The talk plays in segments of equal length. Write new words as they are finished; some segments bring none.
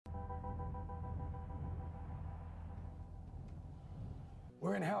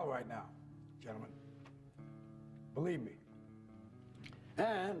We're in hell right now, gentlemen. Believe me.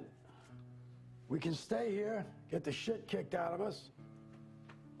 And we can stay here, get the shit kicked out of us,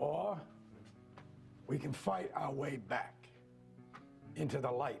 or we can fight our way back into the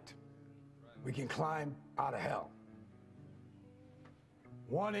light. We can climb out of hell.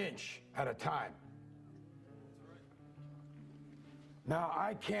 1 inch at a time. Now,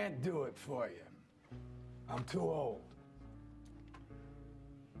 I can't do it for you. I'm too old.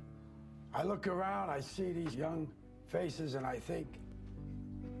 I look around, I see these young faces, and I think,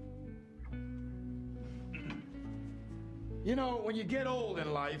 you know, when you get old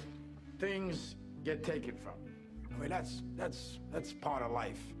in life, things get taken from you. I mean, that's part of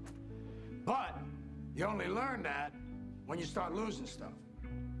life. But you only learn that when you start losing stuff.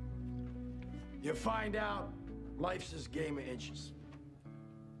 You find out life's this game of inches.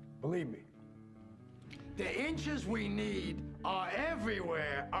 Believe me. The inches we need are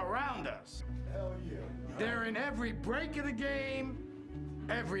everywhere around us. Hell yeah. They're in every break of the game,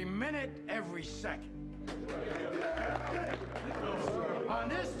 every minute, every second. On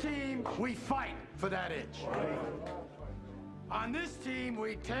this team, we fight for that inch. On this team,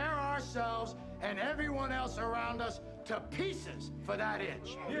 we tear ourselves and everyone else around us to pieces for that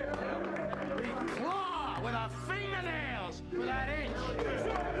inch. We claw with our fingernails for that inch.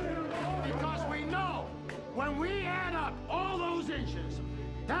 Because we know when we add up all those inches,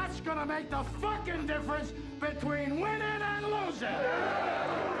 that's gonna make the fucking difference between winning and losing.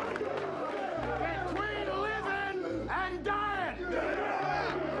 Between living and dying.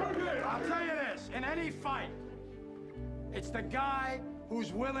 I'll tell you this, in any fight, it's the guy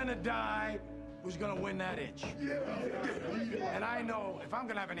who's willing to die who's gonna win that inch. And I know if I'm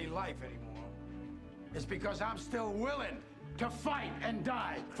gonna have any life anymore, it's because I'm still willing to fight and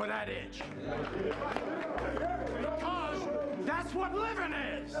die for that inch. Because that's what living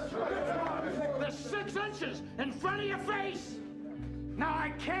is. The 6 inches in front of your face. Now,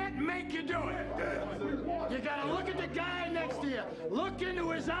 I can't make you do it. You gotta look at the guy next to you. Look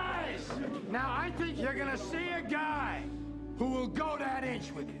into his eyes. Now, I think you're gonna see a guy who will go that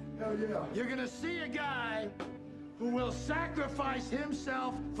inch with you. Hell yeah. You're gonna see a guy who will sacrifice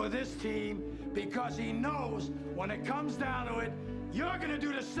himself for this team because he knows when it comes down to it, you're gonna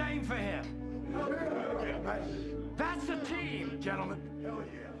do the same for him. Right? That's a team, gentlemen. Hell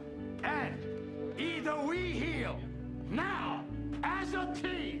yeah. And either we heal now as a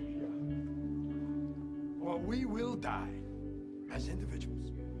team, or we will die as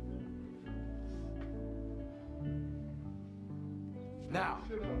individuals. Now,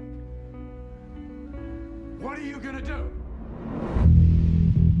 what are you gonna do?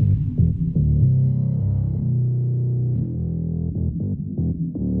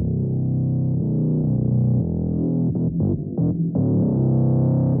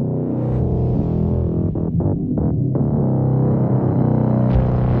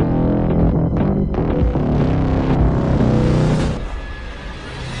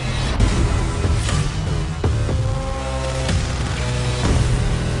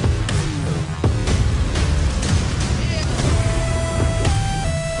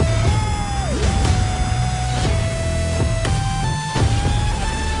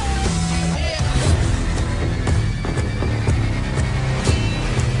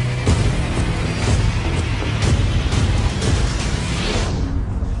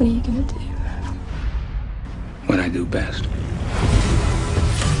 What are you gonna do? What I do best.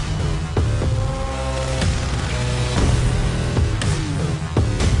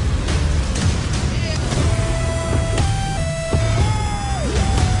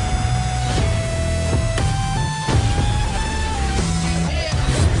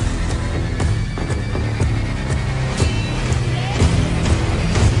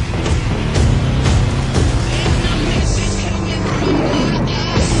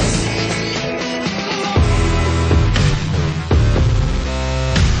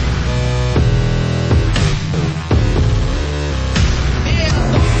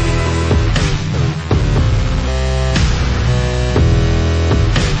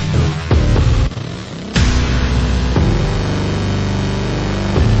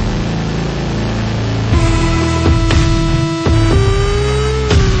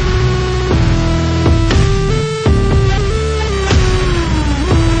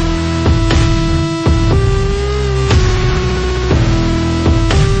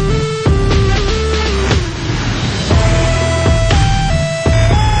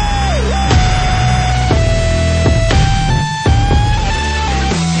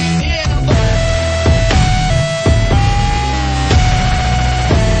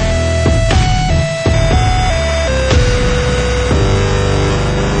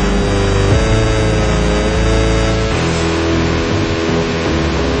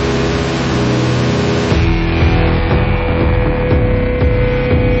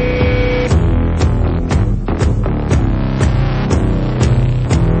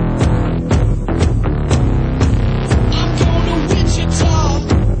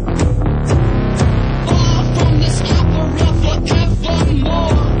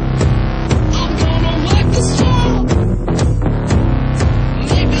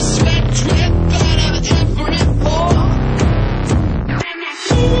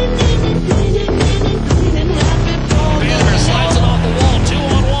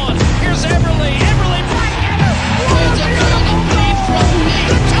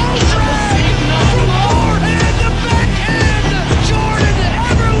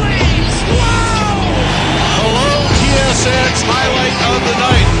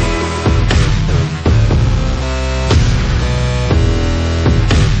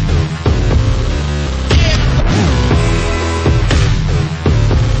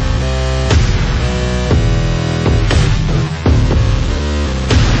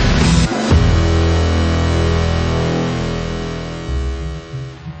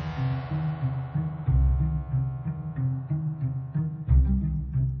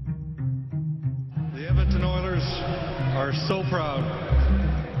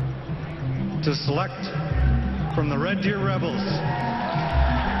 to select from the Red Deer Rebels,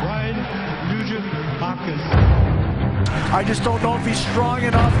 Nugent Hopkins. I just don't know if he's strong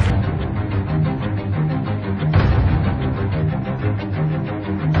enough.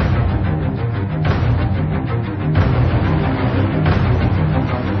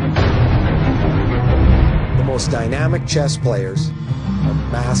 The most dynamic chess players are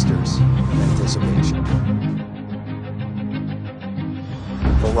masters of anticipation.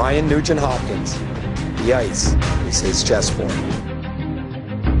 For Ryan Nugent Hopkins, the ice is his chessboard.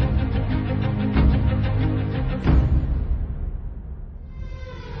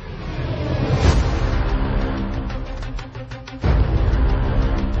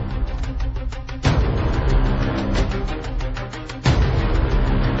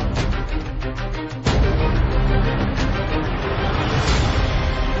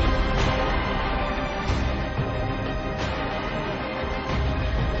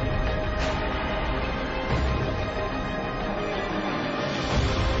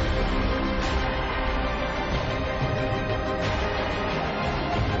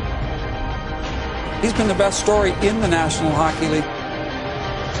 He's been the best story in the National Hockey League.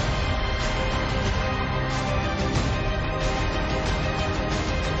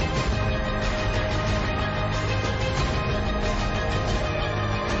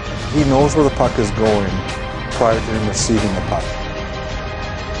 He knows where the puck is going prior to him receiving the puck.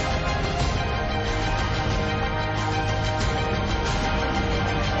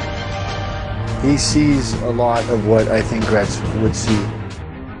 He sees a lot of what I think Gretz would see.